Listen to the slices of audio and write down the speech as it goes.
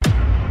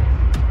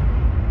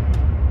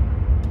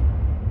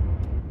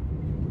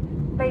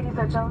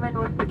Ladies and gentlemen,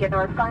 we'll begin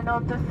our final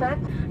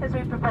descent. As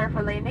we prepare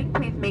for landing,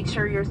 please make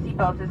sure your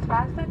seatbelt is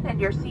fastened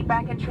and your seat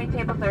back and tray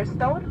tables are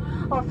stowed.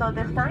 Also,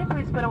 this time,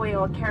 please put away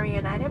all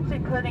carry-on items,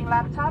 including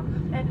laptop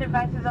and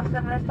devices of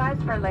similar size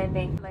for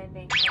landing. 5,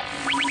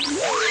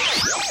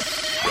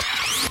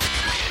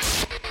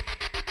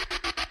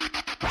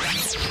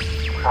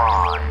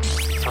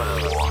 4,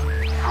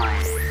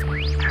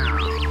 3, 2,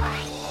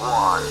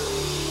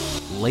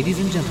 1. Ladies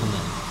and gentlemen,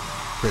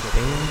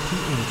 prepare to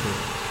enter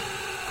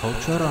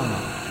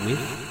Culturama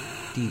with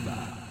Diva.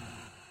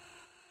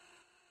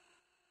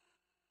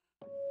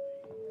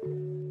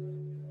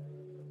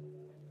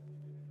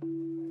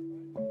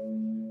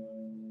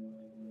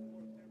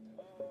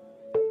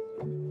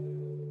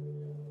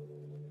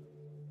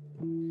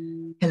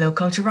 Hello,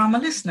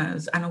 Culturama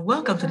listeners, and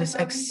welcome to this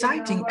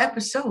exciting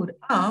episode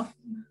of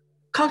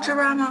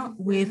Culturama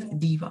with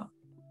Diva,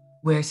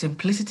 where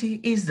simplicity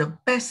is the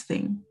best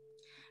thing.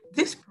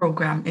 This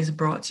program is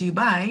brought to you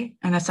by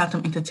Inner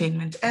Sanctum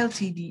Entertainment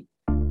Ltd.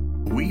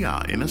 We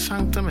are Inner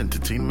Sanctum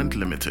Entertainment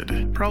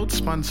Limited, proud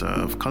sponsor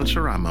of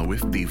Culturama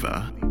with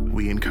Diva.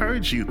 We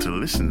encourage you to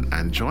listen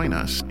and join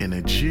us in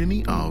a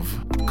journey of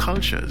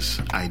cultures,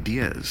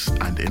 ideas,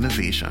 and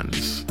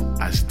innovations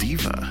as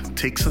Diva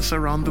takes us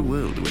around the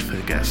world with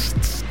her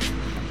guests.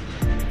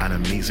 An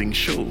amazing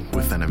show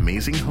with an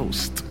amazing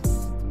host.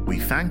 We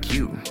thank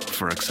you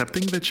for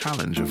accepting the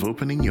challenge of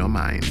opening your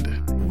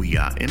mind. We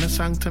are Inner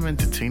Sanctum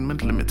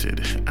Entertainment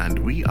Limited, and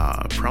we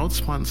are a proud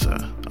sponsor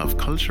of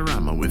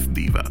Culturama with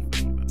Diva.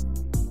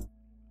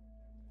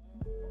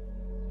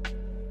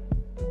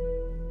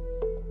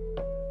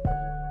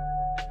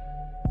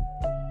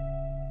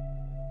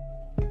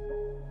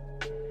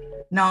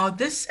 Now,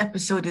 this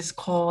episode is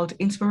called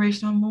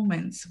Inspirational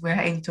Moments, where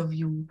I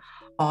interview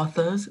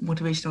authors,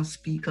 motivational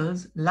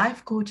speakers,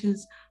 life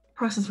coaches,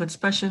 persons with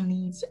special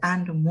needs,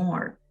 and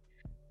more.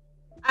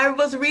 I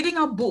was reading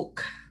a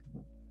book,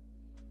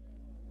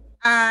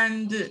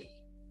 and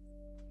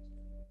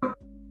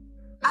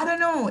I don't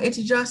know, it's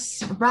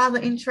just rather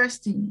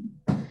interesting.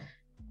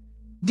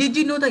 Did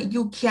you know that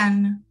you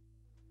can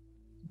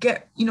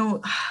get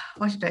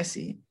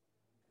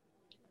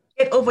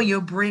over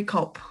your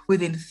breakup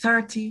within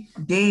 30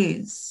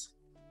 days?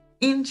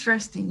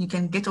 Interesting. You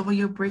can get over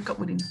your breakup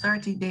within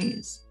 30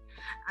 days.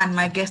 And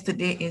my guest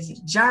today is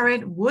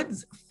Jared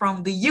Woods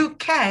from the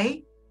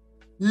UK,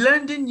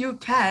 London,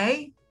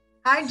 UK.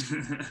 Hi,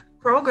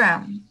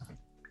 program.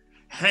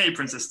 Hey,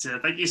 Princess Tia.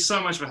 Thank you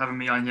so much for having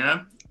me on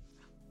here.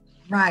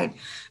 Right.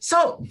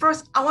 So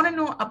first, I want to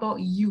know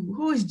about you.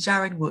 Who is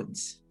Jared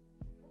Woods?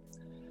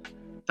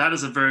 That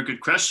is a very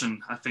good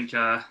question. I think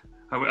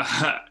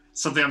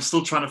something I'm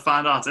still trying to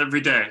find out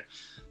every day.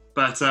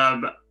 But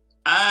I'm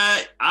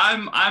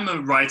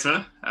a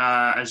writer,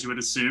 as you would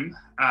assume,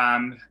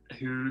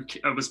 who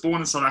was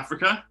born in South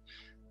Africa,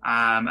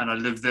 and I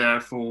lived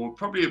there for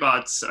probably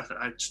about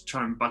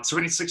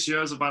 26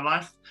 years of my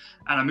life.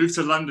 And I moved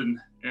to London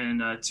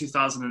in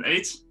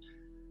 2008,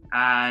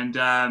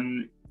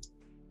 and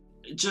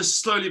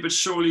just slowly but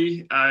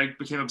surely, I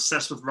became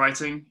obsessed with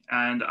writing,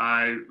 and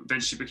I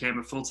eventually became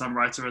a full-time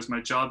writer as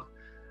my job.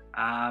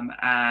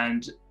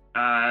 And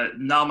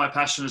now my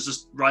passion is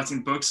just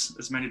writing books,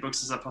 as many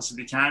books as I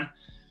possibly can.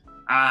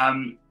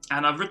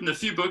 And I've written a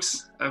few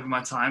books over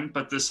my time,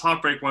 but this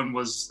Heartbreak one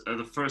was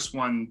the first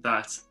one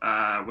that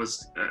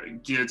was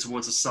geared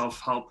towards a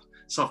self-help,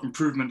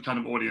 self-improvement kind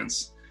of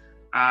audience.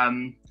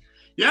 And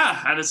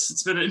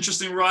it's been an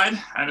interesting ride,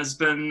 and it's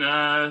been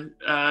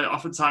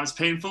oftentimes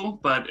painful,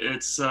 but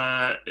it's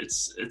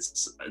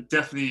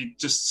definitely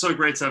just so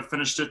great to have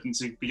finished it and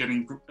to be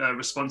getting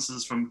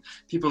responses from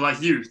people like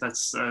you.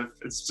 It's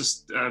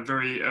just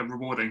very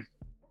rewarding.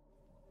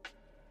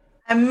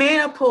 I made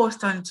a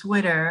post on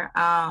Twitter.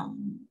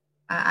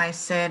 I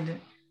said,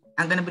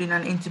 I'm going to be doing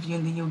an interview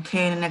in the UK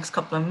in the next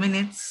couple of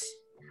minutes.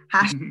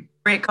 Hashtag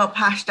breakup,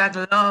 hashtag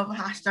love,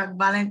 hashtag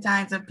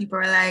Valentine's. And people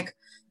are like,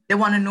 they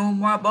want to know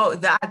more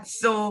about that.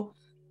 So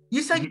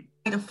you said you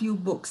write a few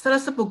books. Tell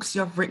us the books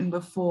you've written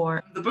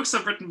before. The books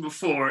I've written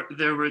before,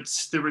 there were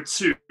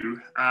two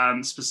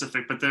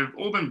specific, but they've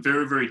all been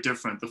very, very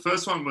different. The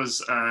first one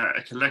was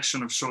a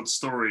collection of short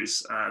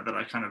stories that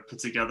I kind of put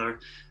together.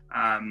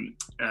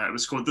 It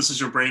was called This Is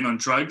Your Brain on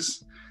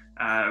Drugs.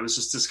 It was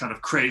just this kind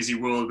of crazy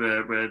world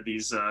where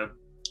these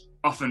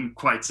often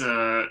quite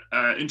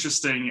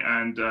interesting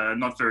and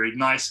not very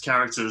nice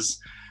characters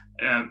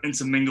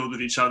intermingled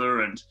with each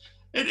other. And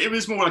it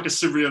was more like a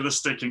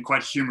surrealistic and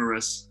quite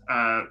humorous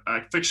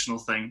fictional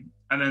thing.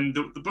 And then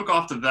the book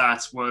after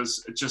that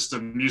was just a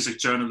music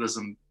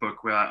journalism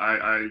book where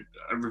I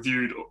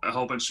reviewed a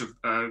whole bunch of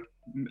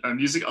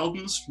music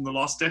albums from the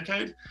last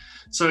decade.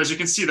 So as you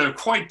can see, they're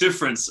quite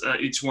different,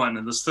 each one.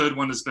 And this third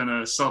one has been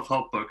a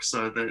self-help book.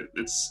 So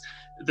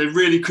they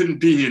really couldn't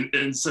be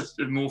in such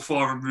more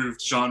far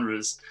removed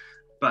genres.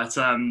 But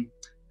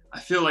I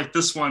feel like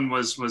this one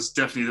was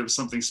definitely, there was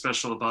something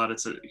special about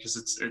it because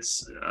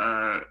it's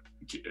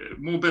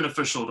more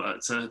beneficial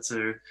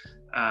to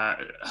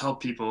help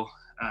people.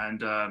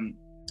 And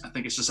I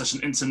think it's just such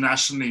an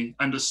internationally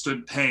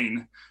understood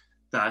pain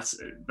that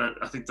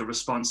I think the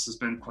response has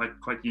been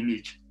quite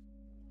unique.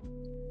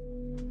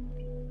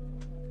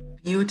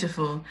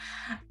 Beautiful.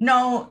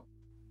 Now,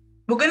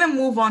 we're going to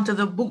move on to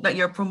the book that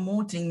you're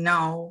promoting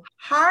now,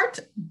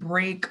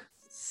 Heartbreak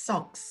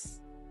Sucks.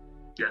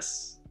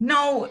 Yes.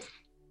 Now,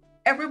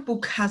 every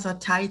book has a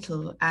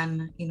title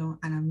and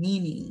a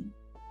meaning.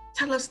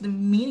 Tell us the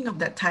meaning of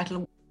that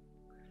title.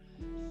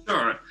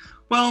 Sure.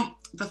 Well,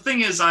 the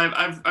thing is,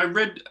 I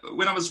read,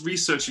 when I was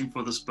researching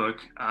for this book,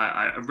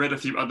 I read a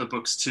few other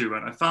books too,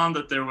 and I found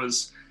that there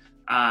was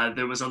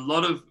a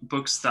lot of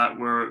books that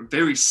were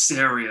very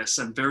serious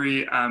and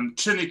very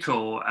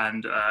clinical,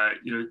 and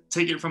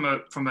taken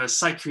from a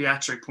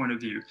psychiatric point of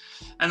view.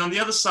 And on the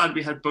other side,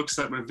 we had books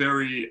that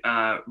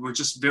were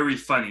just very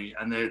funny,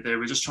 and they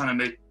were just trying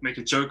to make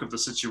a joke of the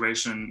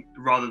situation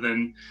rather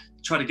than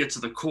try to get to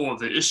the core of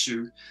the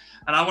issue.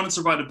 And I wanted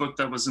to write a book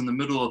that was in the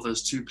middle of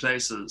those two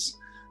places.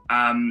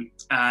 And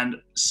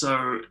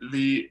so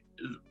the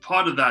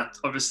part of that,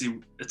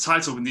 obviously, the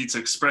title would need to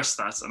express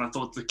that. And I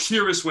thought the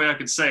clearest way I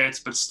could say it,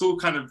 but still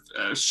kind of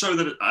show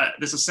that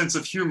there's a sense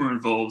of humor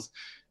involved,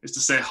 is to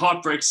say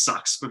heartbreak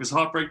sucks, because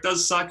heartbreak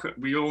does suck.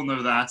 We all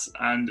know that.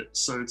 And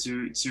so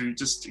to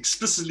just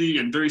explicitly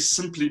and very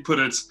simply put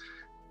it,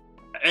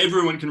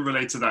 everyone can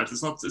relate to that.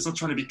 It's not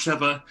trying to be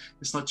clever.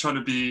 It's not trying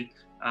to be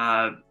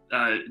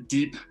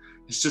deep.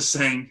 It's just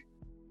saying,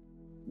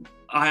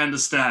 I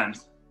understand.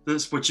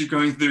 What you're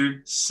going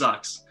through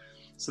sucks.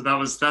 So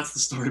that's the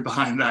story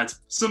behind that.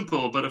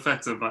 Simple but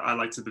effective, I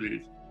like to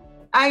believe.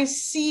 I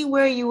see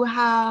where you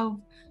have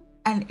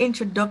an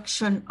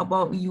introduction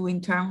about you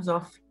in terms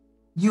of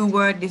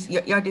you're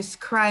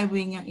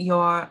describing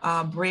your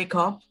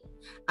breakup,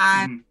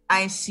 and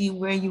I see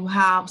where you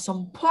have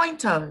some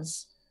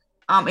pointers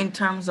in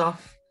terms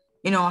of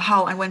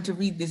how and when to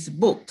read this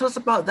book. Tell us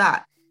about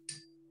that.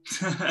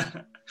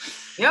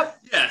 Yep.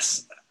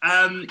 Yes.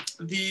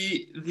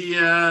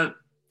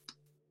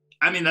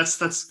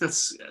 That's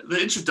the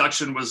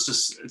introduction was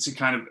just to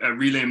kind of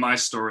relay my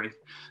story,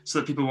 so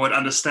that people would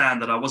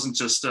understand that I wasn't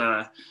just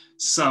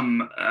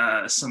some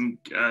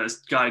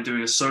guy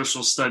doing a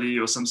social study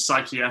or some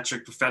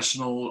psychiatric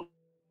professional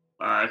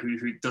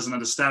who doesn't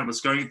understand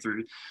what's going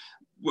through.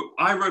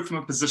 I wrote from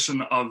a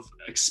position of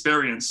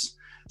experience,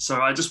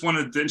 so I just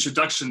wanted the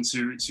introduction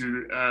to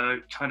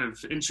kind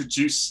of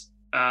introduce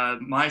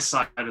my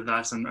side of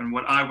that and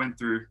what I went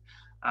through.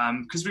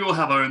 Because we all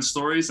have our own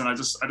stories, and I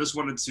just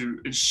wanted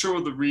to ensure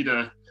the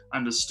reader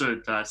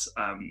understood that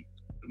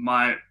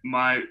my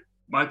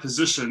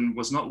position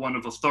was not one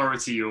of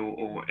authority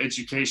or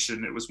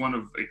education. It was one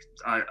of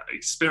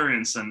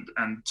experience and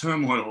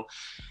turmoil.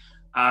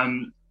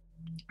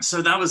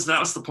 So that was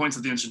the point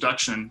of the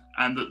introduction,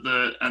 and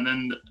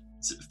then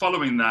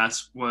following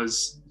that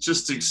was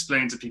just to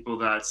explain to people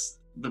that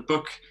the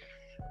book,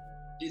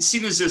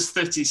 seen as there's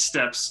 30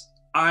 steps.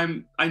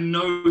 I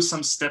know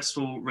some steps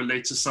will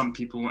relate to some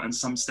people and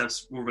some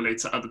steps will relate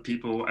to other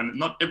people, and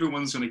not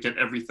everyone's going to get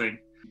everything.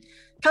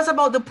 Tell us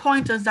about the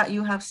pointers that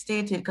you have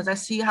stated, because I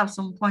see you have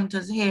some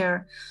pointers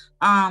here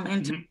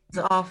in terms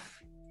of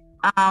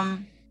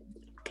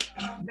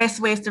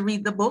best ways to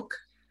read the book.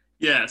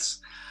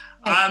 Yes.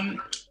 I'm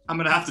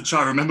going to have to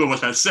try to remember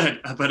what I said,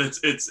 but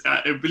it's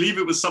I believe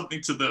it was something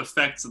to the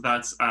effect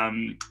that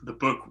the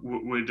book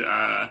would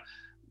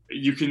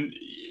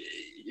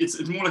it's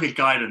more like a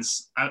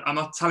guidance. I'm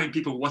not telling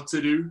people what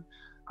to do.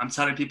 I'm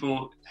telling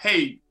people,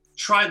 hey,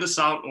 try this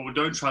out or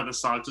don't try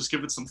this out. Just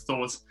give it some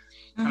thought.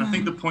 And I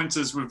think the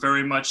pointers were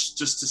very much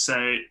just to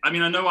say, I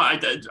mean, I know I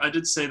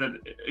did say that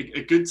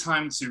a good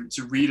time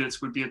to read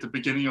it would be at the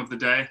beginning of the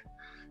day.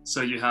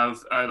 So you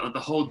have the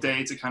whole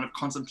day to kind of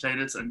contemplate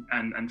it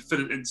and fit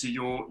it into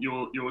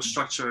your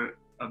structure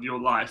of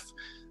your life.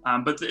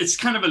 But it's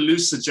kind of a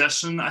loose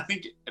suggestion. I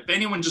think if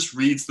anyone just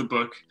reads the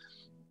book,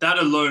 that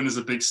alone is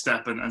a big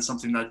step and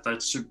something that I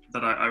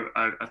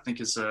think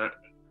is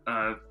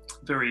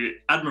very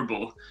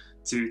admirable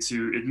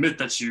to admit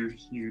that you're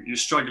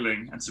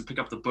struggling and to pick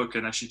up the book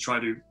and actually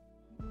try to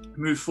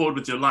move forward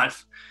with your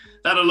life.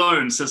 That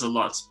alone says a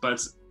lot.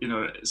 But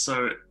but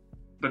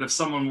if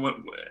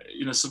someone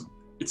so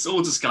it's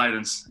all just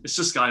guidance. It's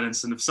just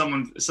guidance. And if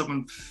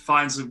someone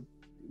finds a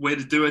way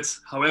to do it,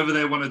 however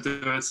they want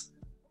to do it,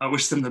 I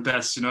wish them the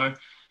best.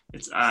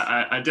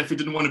 I definitely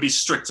didn't want to be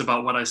strict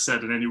about what I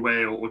said in any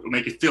way or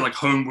make it feel like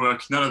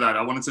homework. None of that.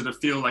 I wanted it to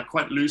feel like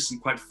quite loose and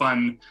quite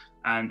fun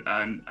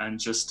and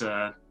just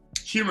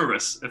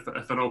humorous, if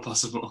at all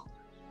possible.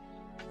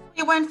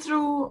 You went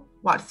through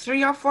what,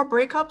 3 or 4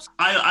 breakups?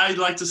 I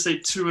like to say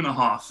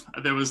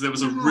 2.5. There was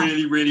a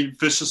really, really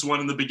vicious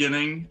one in the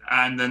beginning,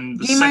 and then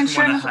the second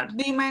one I had.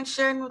 Do you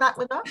mention that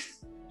with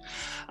us?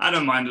 I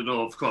don't mind at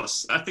all, of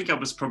course. I think I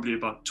was probably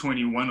about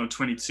 21 or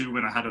 22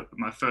 when I had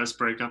my first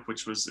breakup,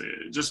 which was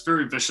just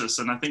very vicious.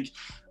 And I think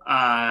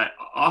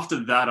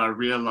after that, I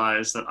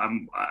realized that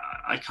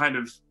I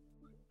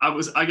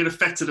get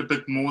affected a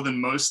bit more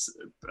than most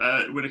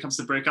when it comes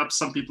to breakups.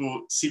 Some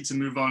people seem to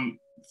move on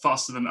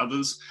faster than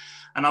others.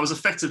 And I was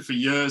affected for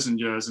years and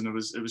years. And it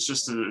was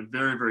just a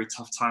very, very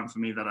tough time for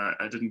me that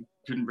I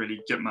couldn't really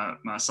get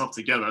myself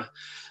together.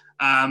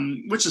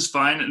 which is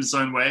fine in its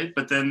own way.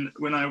 But then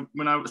when I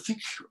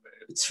think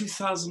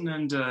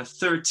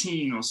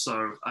 2013 or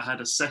so, I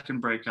had a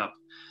second breakup,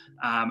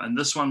 and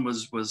this one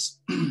was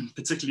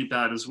particularly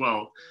bad as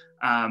well.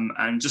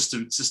 And just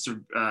to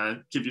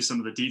give you some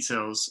of the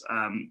details,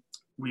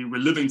 we were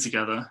living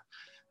together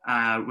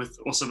with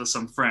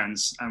some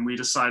friends, and we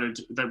decided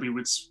that we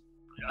would.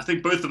 I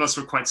think both of us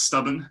were quite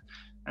stubborn,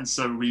 and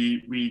so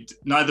we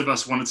neither of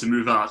us wanted to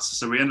move out.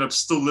 So we ended up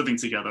still living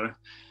together,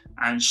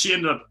 and she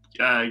ended up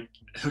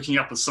hooking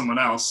up with someone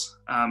else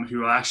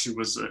who I actually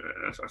was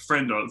a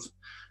friend of,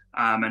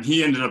 and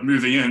he ended up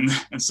moving in,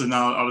 and so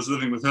now I was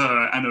living with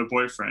her and her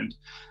boyfriend,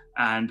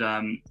 and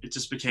it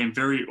just became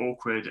very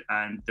awkward,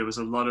 and there was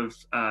a lot of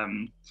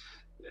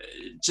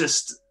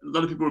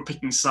people were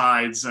picking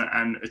sides,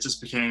 and it just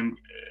became.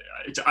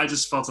 I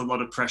just felt a lot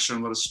of pressure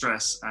and a lot of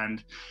stress,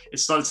 and it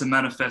started to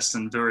manifest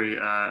in very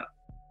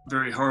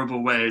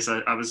horrible ways.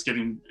 I was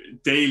getting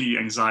daily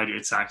anxiety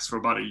attacks for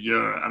about a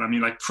year, and I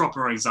mean like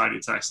proper anxiety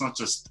attacks, not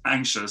just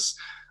anxious.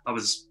 I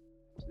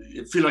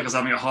feel like I was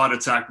having a heart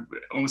attack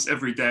almost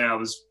every day.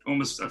 I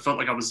felt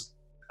like I was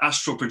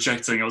astral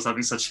projecting. I was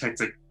having such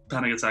hectic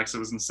panic attacks. It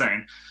was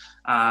insane,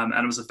 and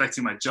it was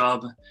affecting my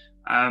job.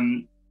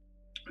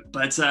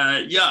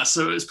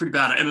 So it was pretty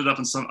bad. I ended up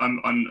on some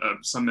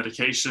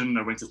medication.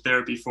 I went to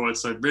therapy for it,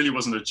 so it really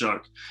wasn't a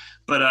joke.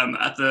 But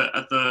at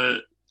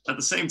the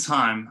same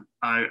time,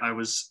 I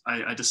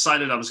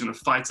decided I was going to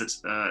fight it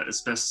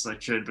as best as I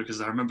could, because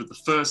I remember the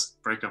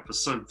first breakup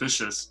was so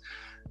vicious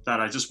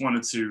that I just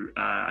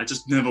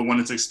never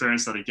wanted to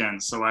experience that again.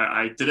 So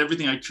I did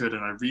everything I could,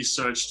 and I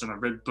researched and I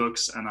read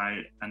books, and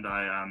I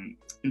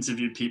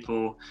interviewed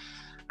people,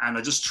 and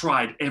I just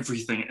tried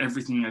everything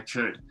I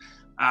could.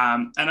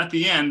 And at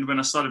the end, when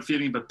I started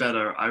feeling a bit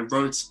better, I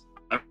wrote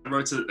a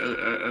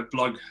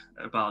blog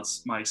about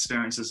my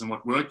experiences and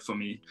what worked for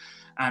me,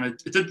 and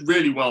it did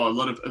really well. A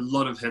lot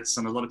of hits,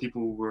 and a lot of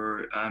people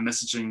were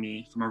messaging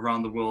me from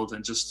around the world,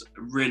 and just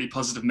really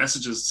positive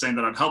messages saying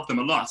that I'd helped them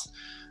a lot,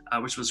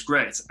 which was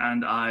great.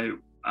 And I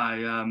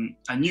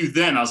knew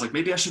then, I was like,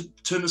 maybe I should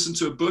turn this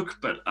into a book,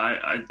 but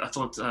I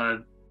thought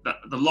that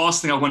the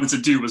last thing I wanted to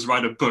do was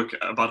write a book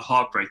about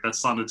heartbreak. That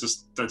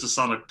just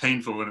sounded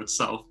painful in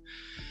itself.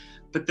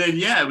 But then,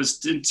 it was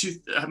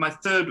my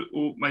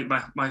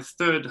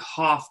third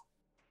half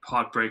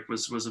heartbreak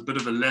was a bit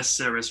of a less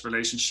serious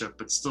relationship,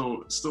 but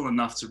still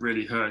enough to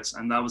really hurt.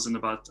 And that was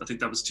I think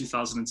that was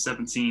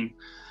 2017.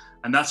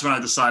 And that's when I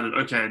decided,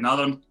 okay, now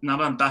that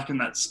I'm back in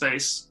that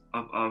space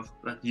of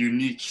that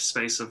unique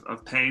space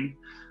of pain,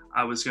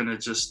 I was going to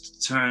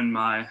just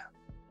I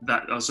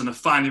was going to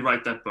finally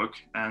write that book.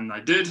 And I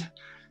did.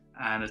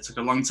 And it took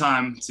a long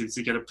time to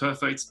get it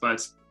perfect,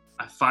 but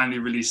I finally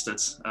released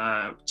it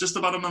just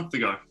about a month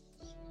ago,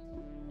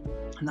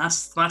 and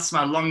that's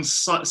my long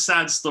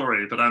sad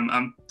story. But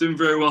I'm doing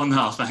very well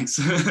now, thanks.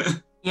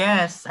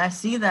 Yes, I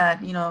see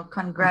that.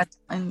 Congrats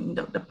on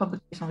the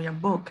publication of your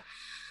book.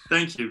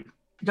 Thank you.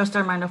 Just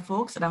a reminder,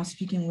 folks, that I'm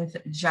speaking with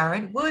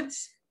Jared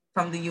Woods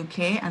from the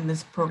UK, and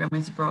this program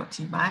is brought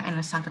to you by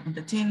Inner Sanctum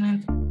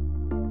Entertainment.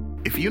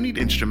 If you need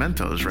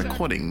instrumentals,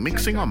 recording,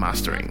 mixing, or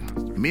mastering,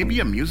 maybe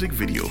a music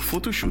video,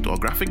 photo shoot, or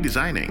graphic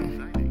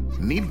designing.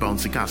 Need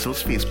bouncy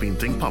castles, face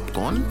painting,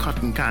 popcorn,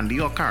 cotton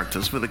candy, or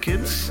characters for the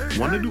kids?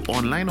 Want to do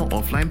online or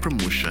offline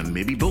promotion?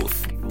 Maybe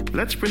both.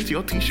 Let's print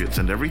your t-shirts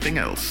and everything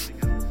else.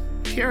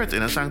 Here at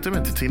Inner Sanctum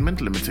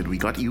Entertainment Limited, we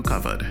got you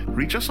covered.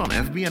 Reach us on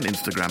FB and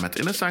Instagram at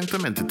Inner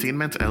Sanctum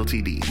Entertainment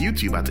Ltd,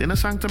 YouTube at Inner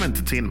Sanctum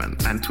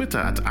Entertainment, and Twitter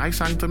at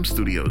iSanctum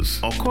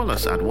Studios. Or call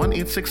us at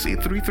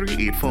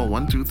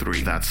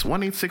 1-868-338-4123. That's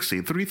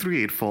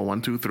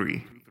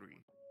 1-868-338-4123.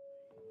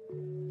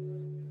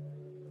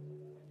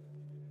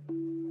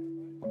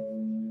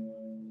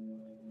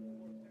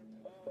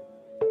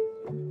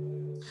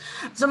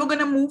 So we're going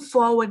to move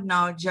forward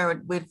now,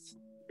 Jared, with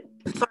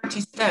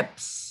 30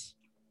 steps.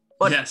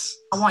 But yes.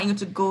 I want you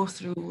to go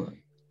through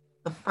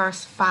the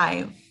first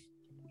 5,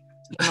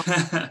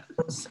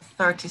 those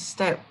 30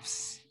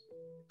 steps.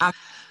 I'm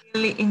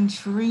really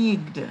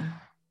intrigued.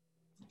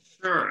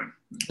 Sure.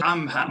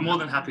 I'm more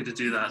than happy to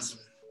do that.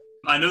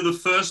 I know the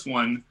first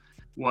one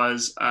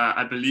was,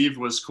 I believe,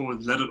 was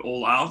called Let It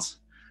All Out,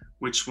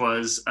 which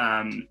was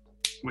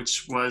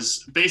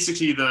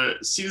basically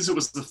since it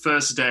was the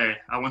first day,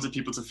 I wanted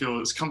people to feel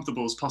as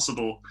comfortable as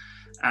possible.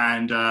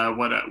 And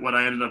what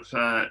I ended up,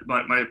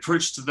 my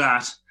approach to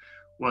that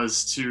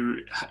was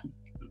to,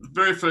 the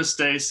very first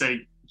day,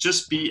 say,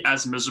 just be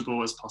as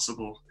miserable as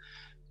possible.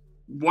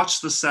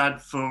 Watch the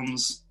sad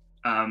films,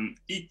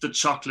 eat the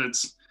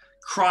chocolates,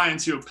 cry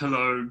into your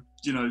pillow,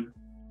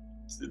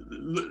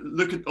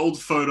 look at old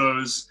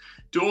photos,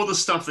 do all the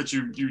stuff that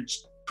you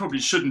probably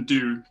shouldn't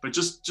do, but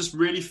just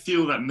really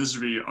feel that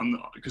misery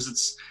because a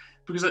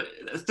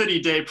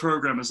 30-day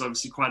program is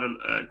obviously quite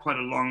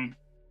a long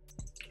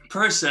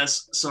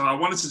process. So I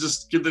wanted to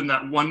just give them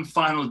that one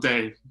final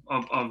day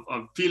of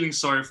feeling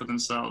sorry for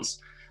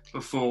themselves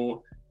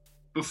before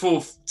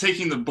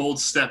taking the bold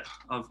step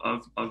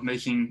of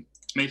making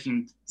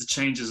the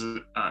changes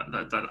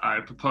that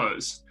I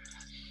propose.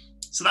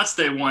 So that's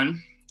day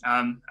one.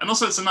 And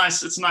also it's nice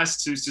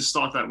to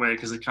start that way,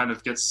 because it kind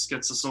of gets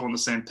us all on the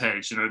same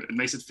page. It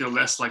makes it feel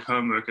less like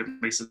homework. It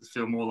makes it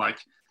feel more like,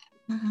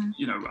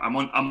 I'm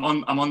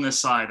on their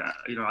side.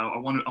 I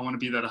want to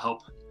be there to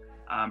help,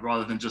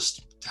 rather than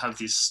just have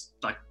these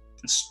like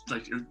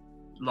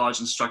large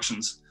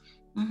instructions.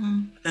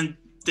 And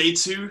day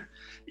 2,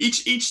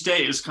 each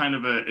day is kind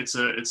of it's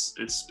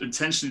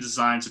intentionally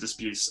designed to just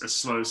be a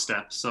slow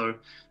step. So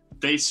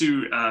day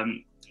 2,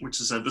 which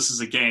is this is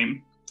a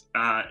game,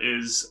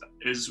 is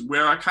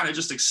where I kind of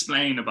just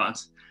explain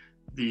about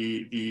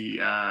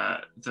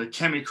the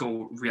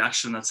chemical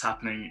reaction that's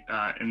happening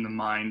in the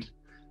mind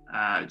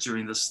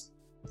during this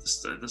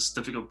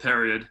difficult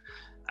period,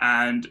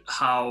 and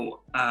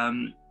how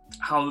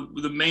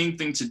the main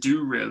thing to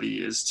do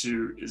really is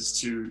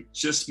to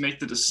just make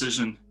the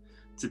decision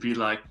to be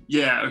like,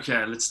 yeah,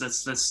 okay, let's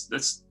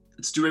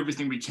do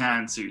everything we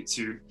can to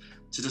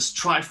just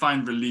try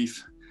find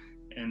relief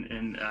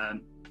in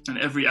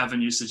every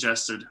avenue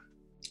suggested.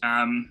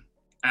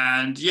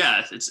 And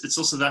yeah, it's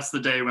also, that's the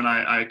day when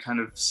I kind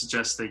of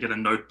suggest they get a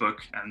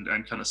notebook and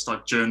kind of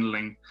start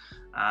journaling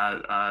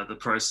the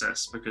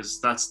process, because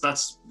that's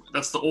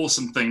the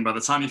awesome thing. By the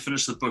time you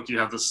finish the book, you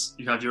have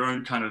your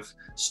own kind of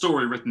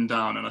story written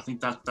down, and I think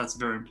that's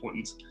very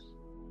important.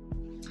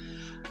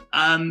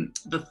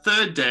 The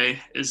third day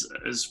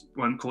is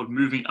one called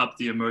Moving Up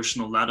the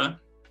Emotional Ladder.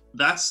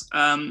 That's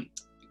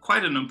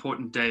quite an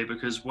important day,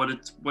 because what I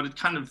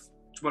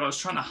was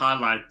trying to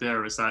highlight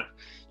there is that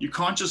you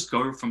can't just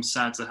go from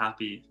sad to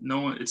happy.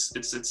 No, it's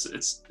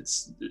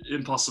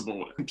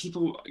impossible. And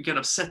people get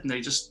upset and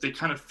they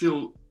kind of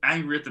feel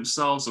angry at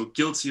themselves or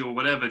guilty or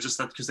whatever, just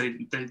that because they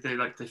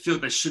feel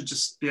they should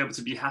just be able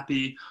to be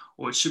happy,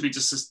 or it should be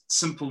just a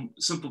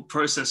simple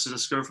process to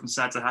just go from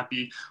sad to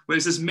happy.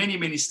 Whereas there's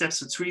many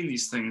steps between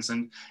these things,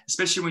 and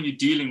especially when you're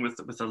dealing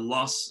with a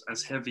loss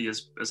as heavy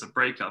as a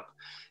breakup,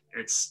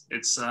 there's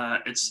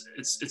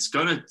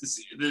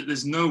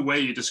no way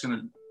you're just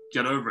gonna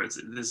get over it.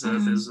 There's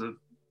a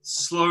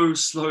slow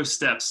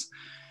steps.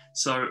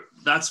 So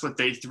that's what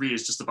day 3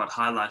 is just about,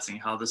 highlighting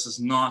how this is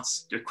not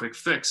a quick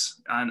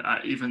fix. And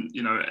even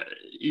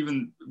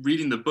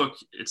reading the book,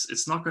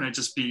 it's not going to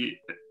just be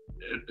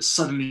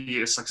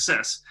suddenly a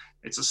success.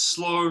 It's a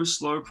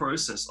slow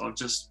process of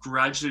just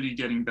gradually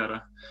getting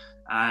better,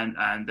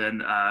 and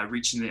then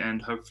reaching the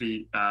end,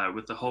 hopefully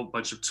with a whole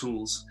bunch of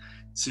tools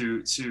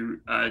to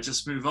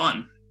just move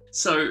on.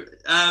 So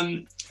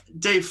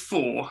day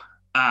 4,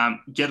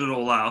 get it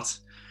all out.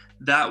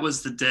 That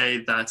was the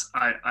day that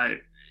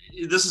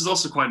this is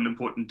also quite an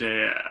important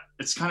day.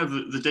 It's kind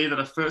of the day that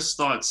I first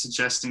started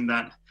suggesting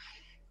that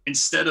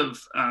instead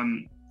of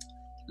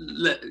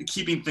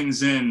keeping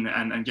things in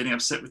and getting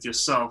upset with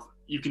yourself,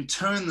 you can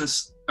turn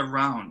this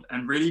around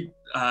and really,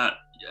 I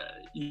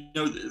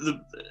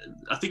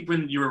think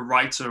when you're a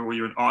writer or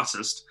you're an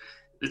artist,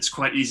 it's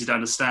quite easy to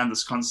understand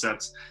this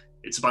concept.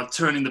 It's about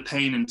turning the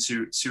pain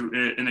into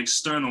an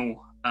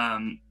external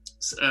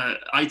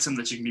item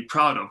that you can be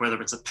proud of,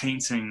 whether it's a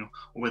painting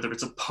or whether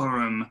it's a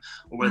poem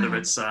or whether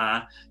it's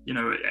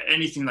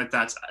anything like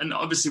that. And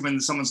obviously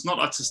when someone's not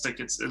artistic,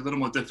 it's a little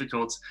more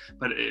difficult,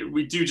 but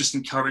we do just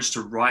encourage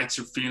to write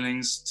your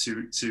feelings,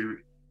 to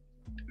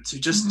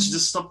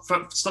just stop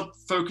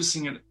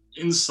focusing it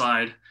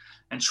inside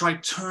and try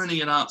turning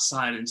it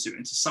outside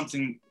into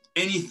something,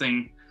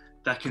 anything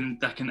that can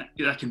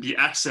be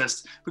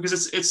accessed,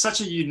 because it's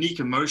such a unique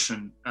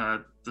emotion,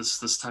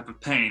 this type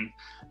of pain,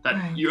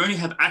 that you only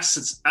have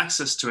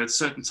access to it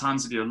certain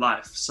times of your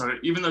life. So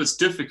even though it's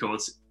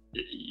difficult,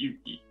 you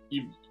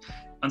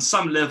on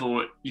some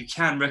level you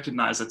can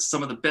recognize that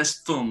some of the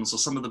best films or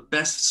some of the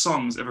best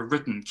songs ever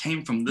written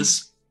came from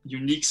this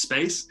unique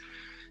space.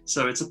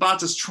 So it's about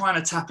just trying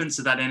to tap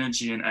into that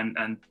energy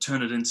and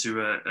turn it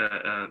into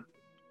a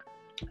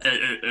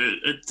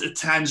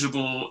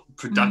tangible,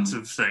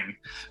 productive thing.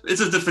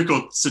 It's a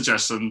difficult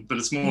suggestion, but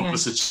it's more of a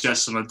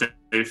suggestion on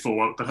day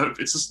 4. But hope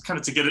it's just kind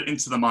of to get it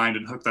into the mind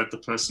and hope that the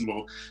person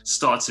will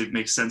start to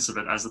make sense of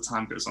it as the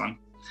time goes on.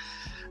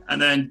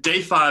 And then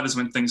day 5 is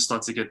when things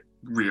start to get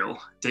real.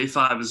 Day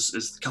 5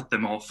 is cut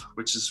them off,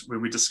 which is where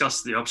we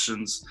discuss the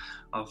options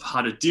of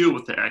how to deal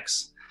with the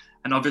ex.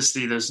 And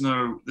obviously there's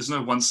no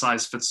one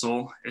size fits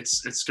all.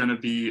 It's going to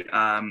be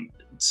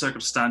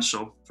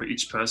circumstantial for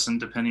each person,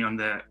 depending on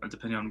the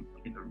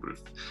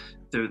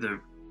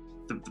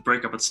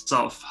breakup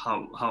itself,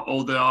 how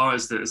old they are,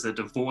 is there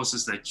divorce,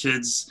 is there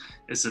kids,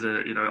 is it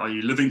are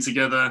you living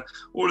together?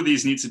 All of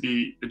these need to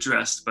be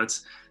addressed. But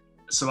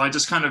so I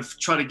just kind of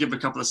try to give a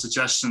couple of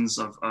suggestions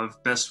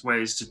of best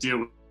ways to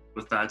deal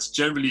with that.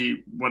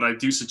 Generally, what I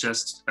do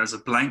suggest as a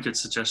blanket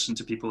suggestion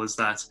to people is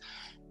that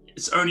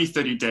it's only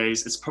 30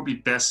 days. It's probably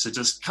best to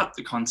just cut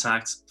the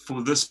contact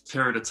for this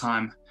period of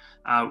time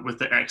with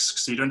the ex,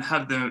 so you don't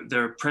have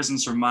their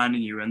presence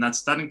reminding you. And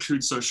that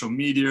includes social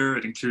media,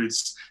 it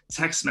includes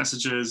text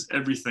messages,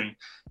 everything.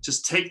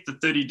 Just take the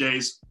 30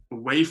 days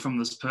away from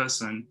this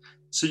person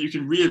so you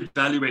can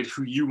reevaluate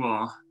who you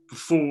are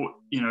before,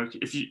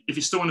 if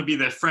you still want to be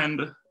their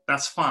friend,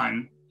 that's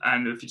fine.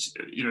 And if you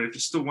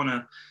still want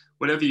to,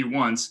 whatever you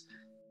want,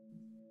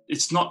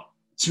 it's not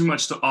too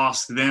much to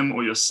ask them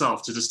or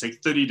yourself to just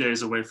take 30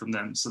 days away from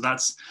them. So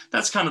that's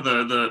kind of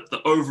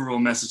the overall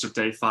message of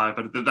day 5,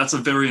 but that's a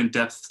very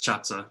in-depth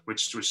chapter,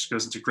 which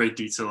goes into great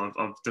detail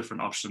of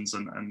different options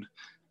and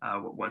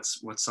what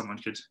someone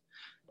could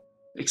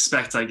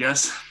expect, I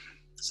guess.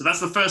 So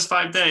that's the first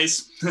 5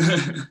 days.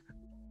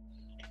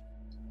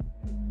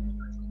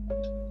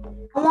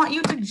 I want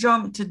you to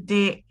jump to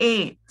day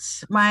 8.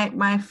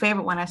 My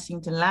favorite one I seem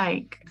to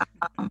like,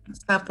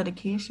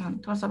 self-medication.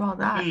 Tell us about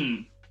that.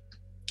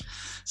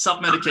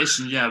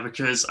 Self-medication, yeah,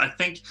 because I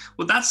think,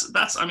 well, that's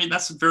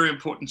a very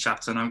important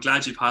chapter, and I'm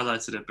glad you've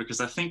highlighted it, because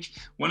I think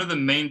one of the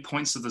main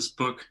points of this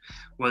book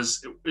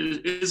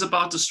is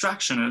about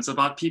distraction, and it's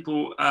about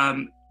people.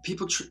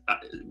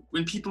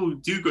 When people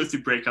do go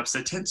through breakups,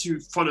 they tend to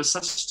follow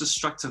such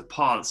destructive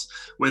paths,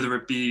 whether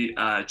it be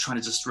trying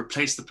to just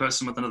replace the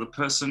person with another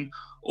person,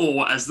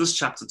 or, as this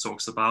chapter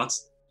talks about,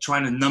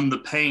 trying to numb the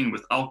pain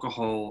with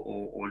alcohol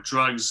or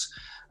drugs,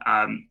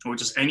 or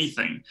just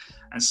anything.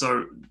 And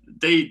so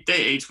day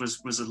 8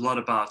 was a lot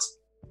about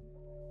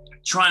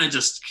trying to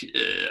just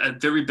at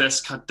very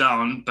best cut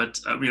down, but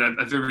at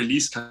very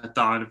least cut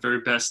down, at very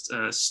best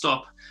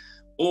stop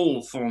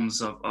all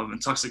forms of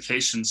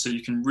intoxication, so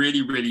you can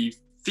really, really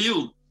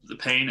feel the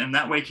pain, and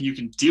that way you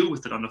can deal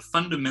with it on a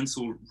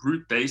fundamental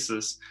root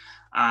basis,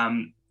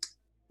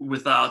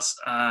 without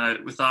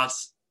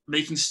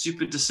making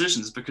stupid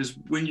decisions. Because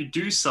when you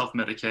do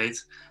self-medicate,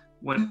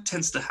 what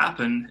tends to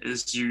happen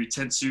is you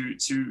tend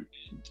to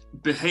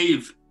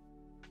behave.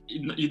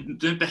 You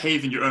don't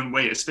behave in your own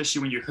way,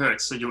 especially when you're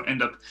hurt. So you'll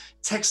end up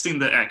texting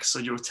the ex,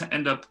 or you'll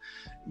end up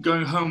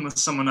going home with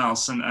someone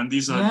else, and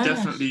these are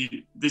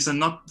that's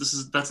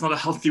not a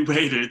healthy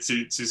way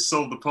to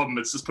solve the problem.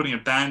 It's just putting a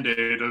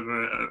band-aid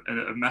over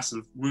a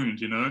massive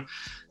wound,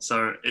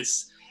 So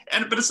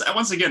but it's,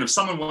 once again, if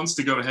someone wants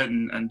to go ahead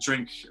and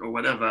drink or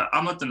whatever,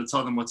 I'm not going to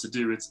tell them what to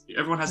do.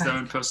 Everyone has their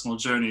own personal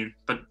journey.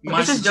 But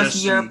this is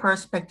just your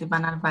perspective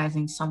and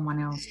advising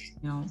someone else.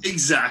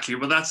 Exactly.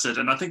 Well, that's it.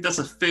 And I think that's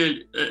a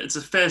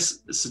fair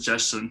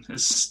suggestion.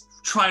 Is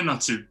try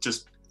not to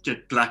just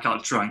get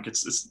blackout drunk.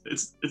 It's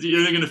you're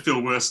only going to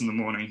feel worse in the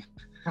morning.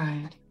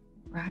 Right.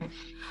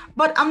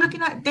 But I'm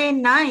looking at day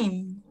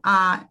 9.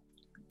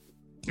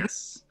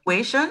 Yes.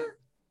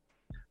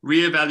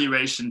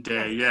 Reevaluation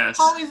day, yes.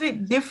 How is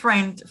it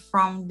different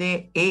from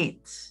day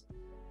 8?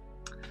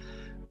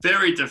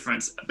 Very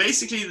different.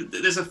 Basically,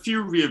 there's a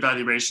few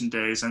reevaluation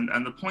days, and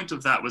the point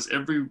of that was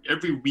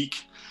every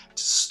week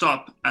to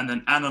stop and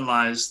then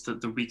analyze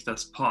the week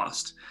that's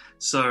passed.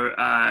 So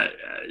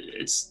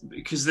it's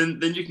because then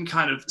you can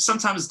kind of,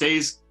 sometimes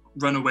days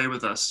run away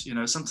with us.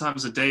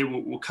 Sometimes a day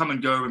will come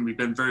and go, and we've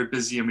been very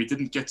busy and we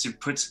didn't get to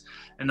put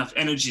enough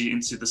energy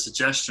into the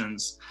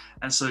suggestions.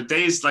 And so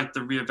days like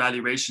the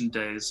reevaluation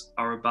days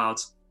are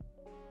about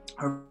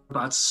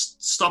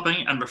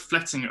stopping and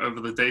reflecting over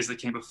the days that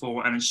came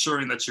before, and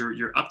ensuring that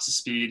you're up to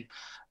speed.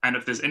 And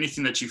if there's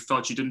anything that you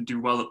felt you didn't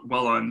do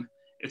well on,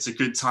 it's a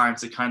good time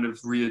to kind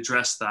of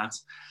readdress that.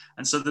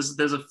 And so there's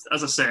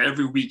as I say,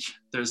 every week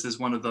there's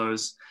one of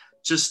those,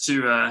 just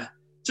to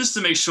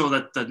make sure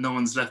that no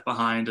one's left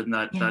behind, and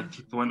that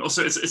people, and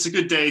also it's a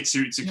good day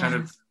to kind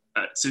of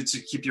to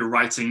keep your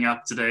writing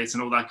up to date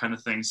and all that kind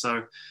of thing.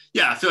 So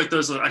I feel like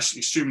those are actually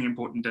extremely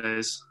important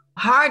days.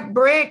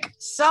 Heartbreak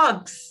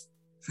sucks.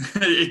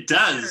 It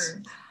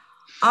does.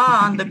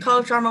 On the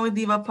Culturama with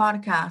Diva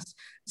podcast.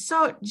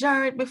 So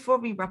Jared, before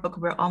we wrap up,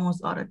 we're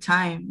almost out of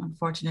time,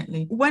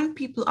 unfortunately. When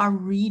people are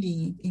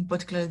reading, in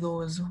particular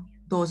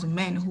those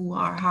men who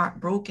are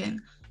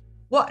heartbroken,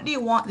 what do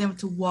you want them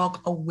to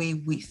walk away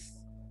with?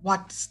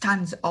 What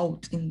stands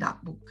out in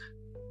that book?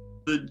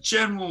 The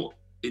general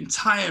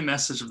entire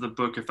message of the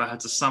book, if I had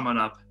to sum it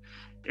up,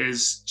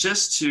 is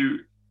just to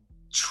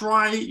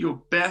try your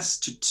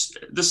best to,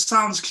 this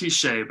sounds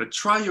cliche, but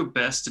try your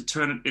best to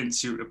turn it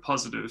into a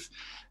positive.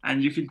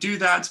 And you can do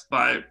that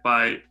by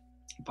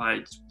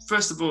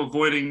first of all,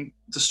 avoiding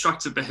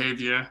destructive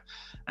behavior.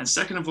 And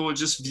second of all,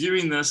 just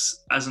viewing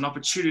this as an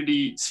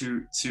opportunity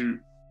to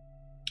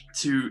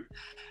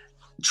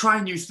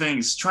try new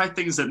things, try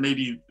things that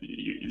maybe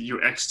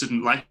your ex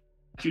didn't like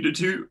you to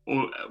do,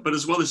 but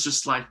as well as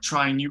just like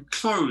trying new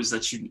clothes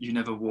that you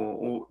never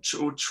wore,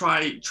 or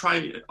try,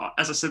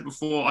 as I said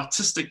before,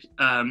 artistic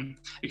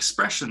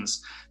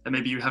expressions that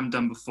maybe you haven't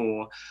done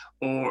before,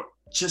 or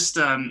just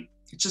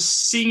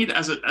seeing it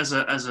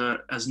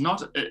as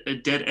not a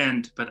dead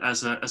end, but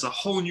as a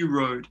whole new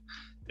road.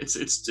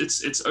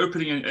 It's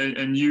opening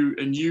a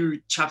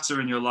new chapter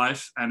in your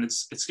life, and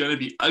it's going to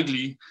be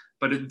ugly,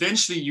 but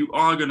eventually you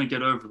are going to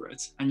get over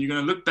it, and you're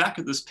going to look back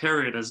at this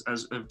period as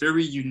a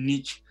very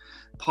unique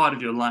part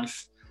of your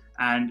life.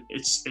 And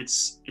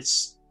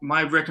it's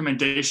my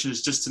recommendation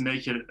is just to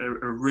make it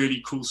a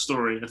really cool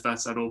story, if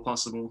that's at all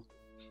possible.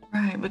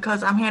 Right,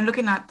 because I'm here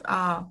looking at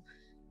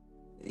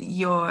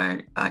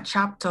your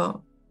chapter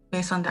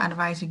based on the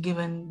advice you've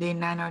given, day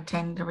 9 or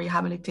 10, the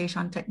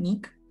rehabilitation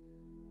technique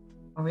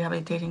or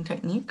rehabilitating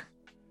technique.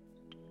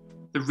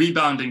 The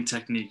rebounding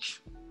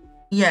technique.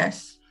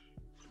 Yes.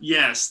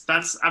 Yes,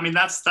 that's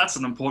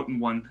an important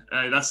one.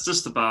 That's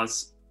just about.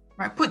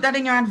 Right, put that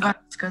in your advance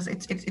because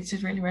it's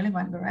really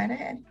relevant. Go right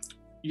ahead.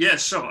 Yeah,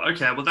 sure.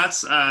 Okay. Well,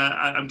 that's.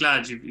 I'm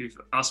glad you've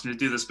asked me to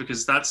do this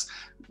because that's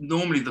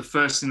normally the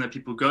first thing that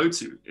people go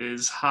to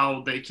is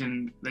how they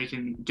can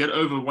get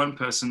over one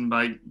person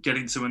by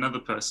getting to another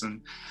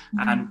person,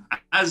 and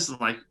as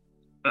like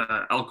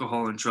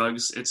alcohol and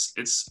drugs,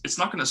 it's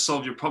not going to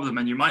solve your problem,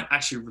 and you might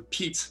actually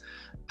repeat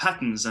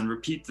patterns and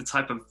repeat the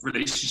type of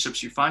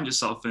relationships you find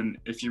yourself in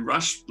if you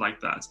rush like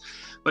that.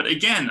 But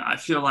again, I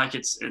feel like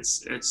it's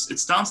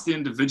down to the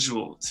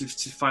individual to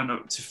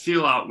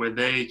feel out where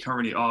they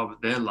currently are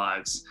with their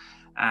lives,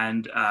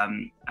 and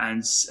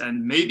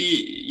maybe,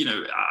 you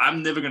know,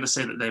 I'm never going to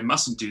say that they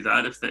mustn't do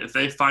that. If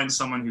they find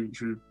someone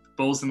who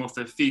bowls them off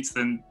their feet,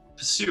 then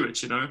pursue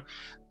it, you know.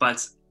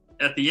 But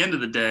at the end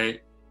of the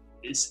day,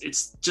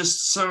 it's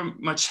just so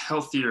much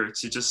healthier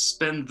to just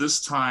spend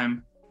this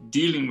time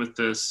dealing with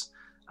this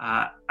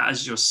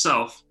as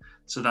yourself,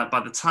 so that by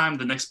the time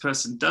the next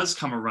person does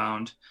come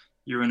around,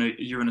 you're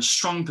in a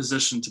strong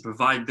position to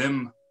provide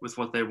them with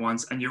what they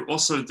want, and you're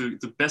also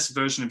the best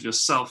version of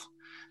yourself,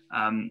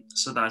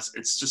 so that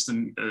it's just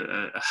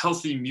a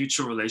healthy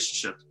mutual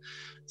relationship.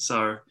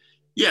 So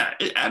yeah,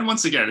 and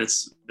once again,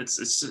 that's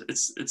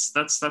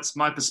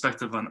my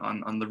perspective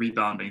on the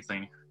rebounding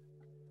thing.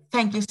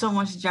 Thank you so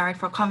much, Jared,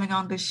 for coming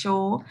on the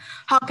show.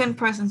 How can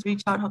persons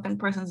reach out? How can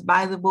persons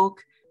buy the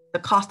book, the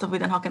cost of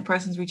it, and how can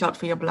persons reach out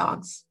for your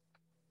blogs?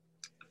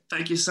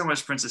 Thank you so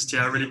much, Princess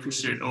Tia. I really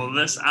appreciate all of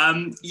this.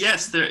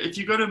 Yes, if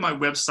you go to my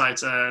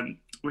website,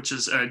 which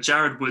is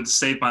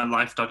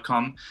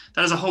jaredwoodsavemylife.com,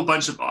 that has a whole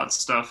bunch of art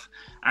stuff.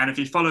 And if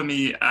you follow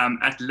me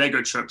at Lego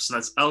Trip, so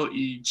that's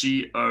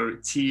LEGOTRIP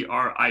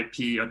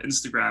on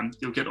Instagram,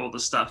 you'll get all the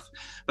stuff.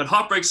 But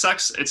Heartbreak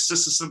Sucks, it's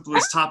just as simple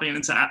as typing it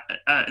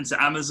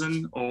into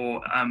Amazon,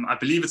 or I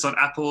believe it's on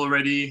Apple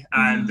already,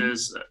 and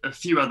there's a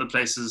few other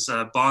places,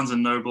 Barnes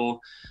and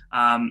Noble.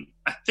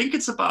 I think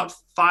it's about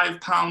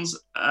 £5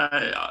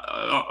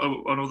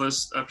 on all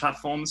those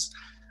platforms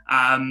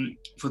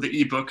for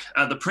the ebook.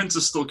 The print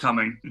is still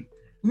coming.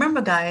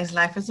 Remember, guys,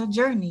 life is a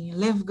journey.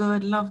 Live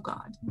good, love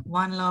God.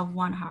 One love,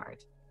 one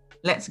heart.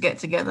 Let's get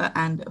together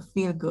and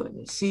feel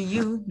good. See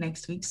you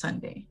next week,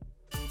 Sunday.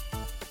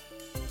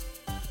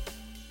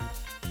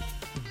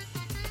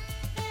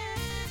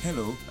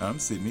 Hello, I'm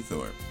Sydney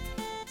Thorpe.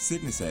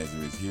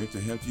 Sydneysizer is here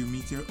to help you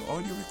meet your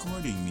audio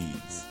recording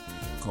needs.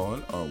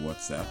 Call or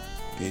WhatsApp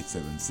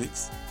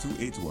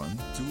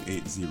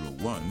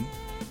 876-281-2801,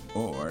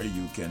 or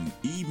you can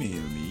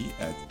email me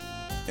at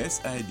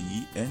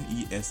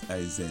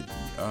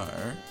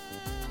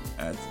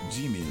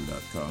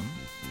sidnesizer@gmail.com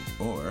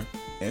or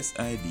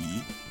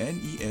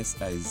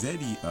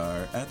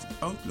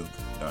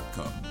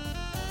sidnesizer@outlook.com.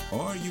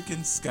 Or you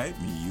can Skype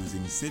me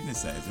using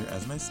Sydneysizer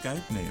as my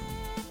Skype name.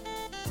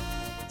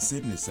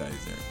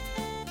 Sydneysizer.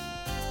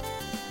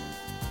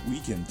 We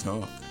can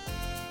talk.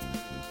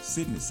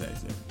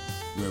 Sydneysizer,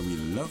 where we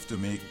love to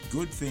make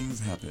good things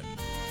happen.